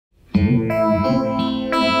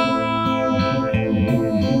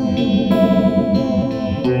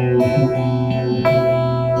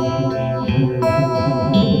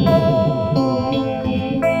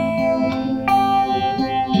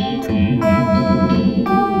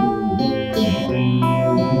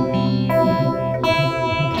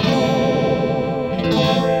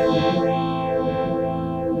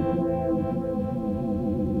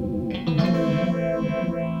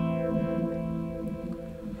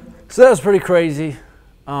So that was pretty crazy.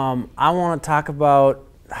 I want to talk about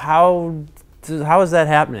how is that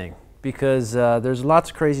happening, because there's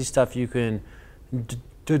lots of crazy stuff you can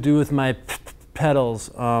do with my pedals,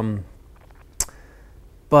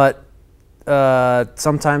 but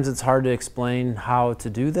sometimes it's hard to explain how to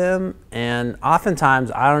do them, and oftentimes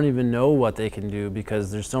I don't even know what they can do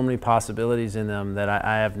because there's so many possibilities in them that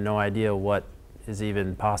I have no idea what is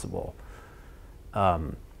even possible.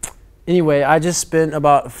 Anyway, I just spent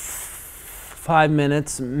about 5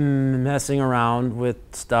 minutes messing around with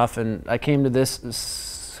stuff, and I came to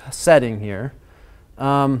this setting here.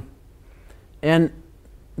 And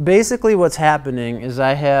basically what's happening is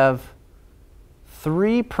I have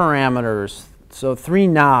 3 parameters, so 3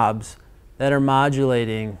 knobs that are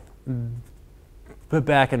modulating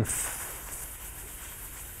back and forth.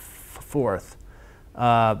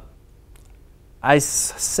 I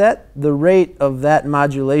set the rate of that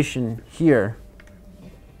modulation here.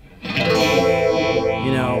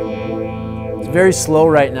 You know, it's very slow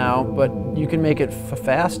right now, but you can make it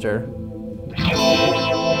faster.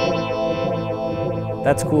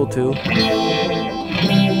 That's cool too.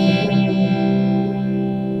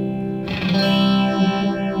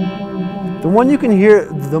 The one you can hear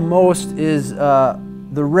the most is the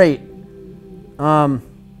rate.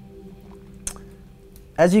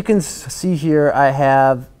 As you can see here, I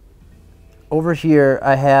have over here,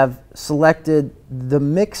 I have selected the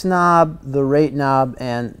mix knob, the rate knob,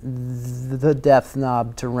 and the depth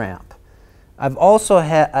knob to ramp. I also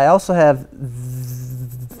have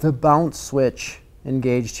the bounce switch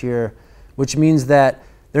engaged here, which means that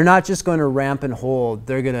they're not just going to ramp and hold.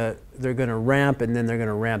 They're gonna ramp, and then they're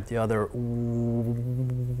gonna ramp the other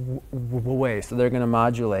way. So they're gonna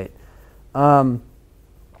modulate.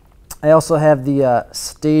 I also have the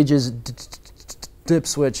stages dip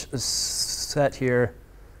switch set here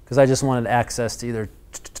because I just wanted access to either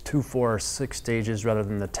 2, 4, or 6 stages rather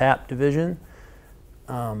than the tap division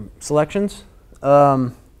selections.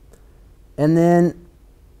 And then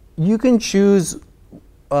you can choose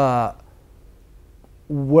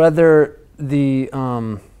whether the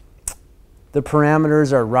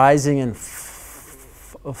parameters are rising and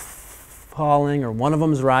falling, or one of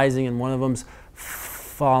them is rising and one of them's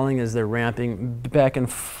falling as they're ramping back and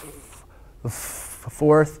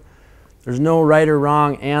forth. There's no right or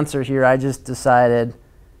wrong answer here. I just decided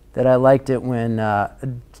that I liked it when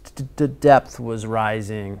the depth was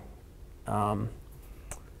rising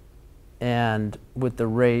and with the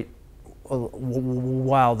rate,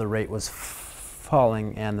 while the rate was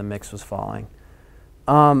falling and the mix was falling.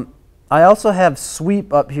 I also have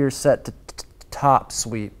sweep up here set to top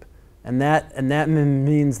sweep. And that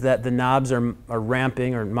means that the knobs are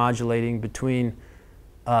ramping or modulating between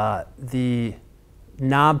the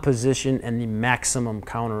knob position and the maximum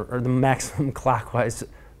counter, or the maximum clockwise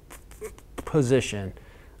position.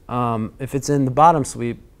 If it's in the bottom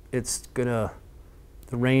sweep, the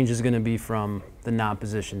range is gonna be from the knob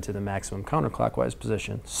position to the maximum counterclockwise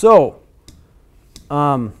position. So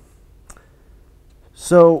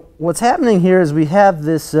what's happening here is we have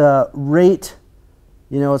this rate.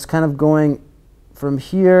 You know, it's kind of going from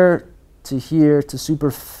here to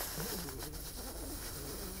super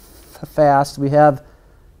fast. We have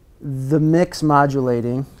the mix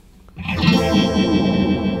modulating.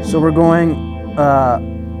 So we're going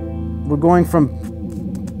from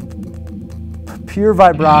pure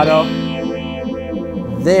vibrato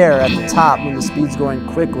there at the top when the speed's going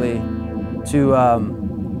quickly to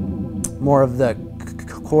more of the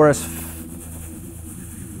chorus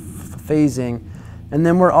phasing. And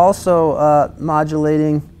then we're also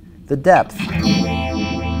modulating the depth. So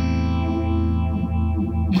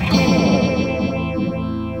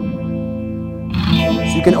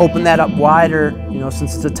you can open that up wider, you know,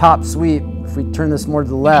 since it's a top sweep. If we turn this more to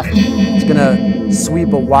the left, it's going to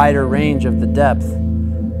sweep a wider range of the depth.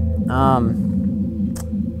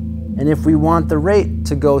 And if we want the rate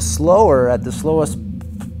to go slower at the slowest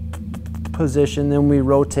position, then we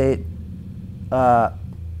rotate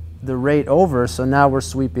the rate over, so now we're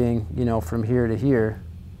sweeping, you know, from here to here.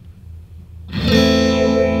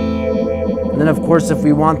 And then of course, if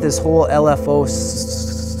we want this whole LFO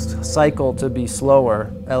cycle to be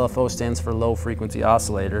slower, LFO stands for low frequency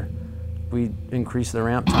oscillator, we increase the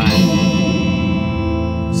ramp time.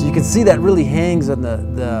 So you can see that really hangs on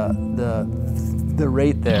the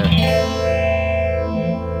rate there.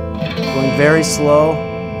 Going very slow,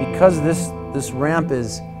 because this ramp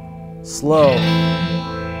is slow.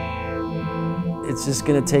 It's just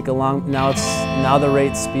going to take a long. Now the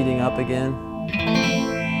rate's speeding up again.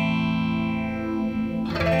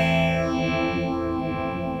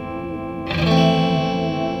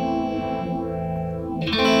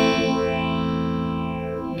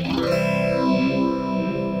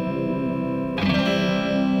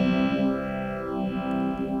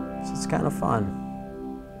 kind of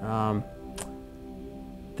fun.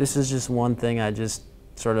 This is just one thing I just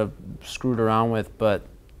sort of screwed around with, but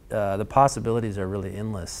the possibilities are really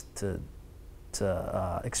endless to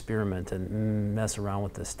experiment and mess around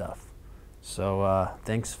with this stuff. So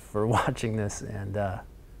thanks for watching this, and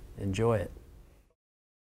enjoy it.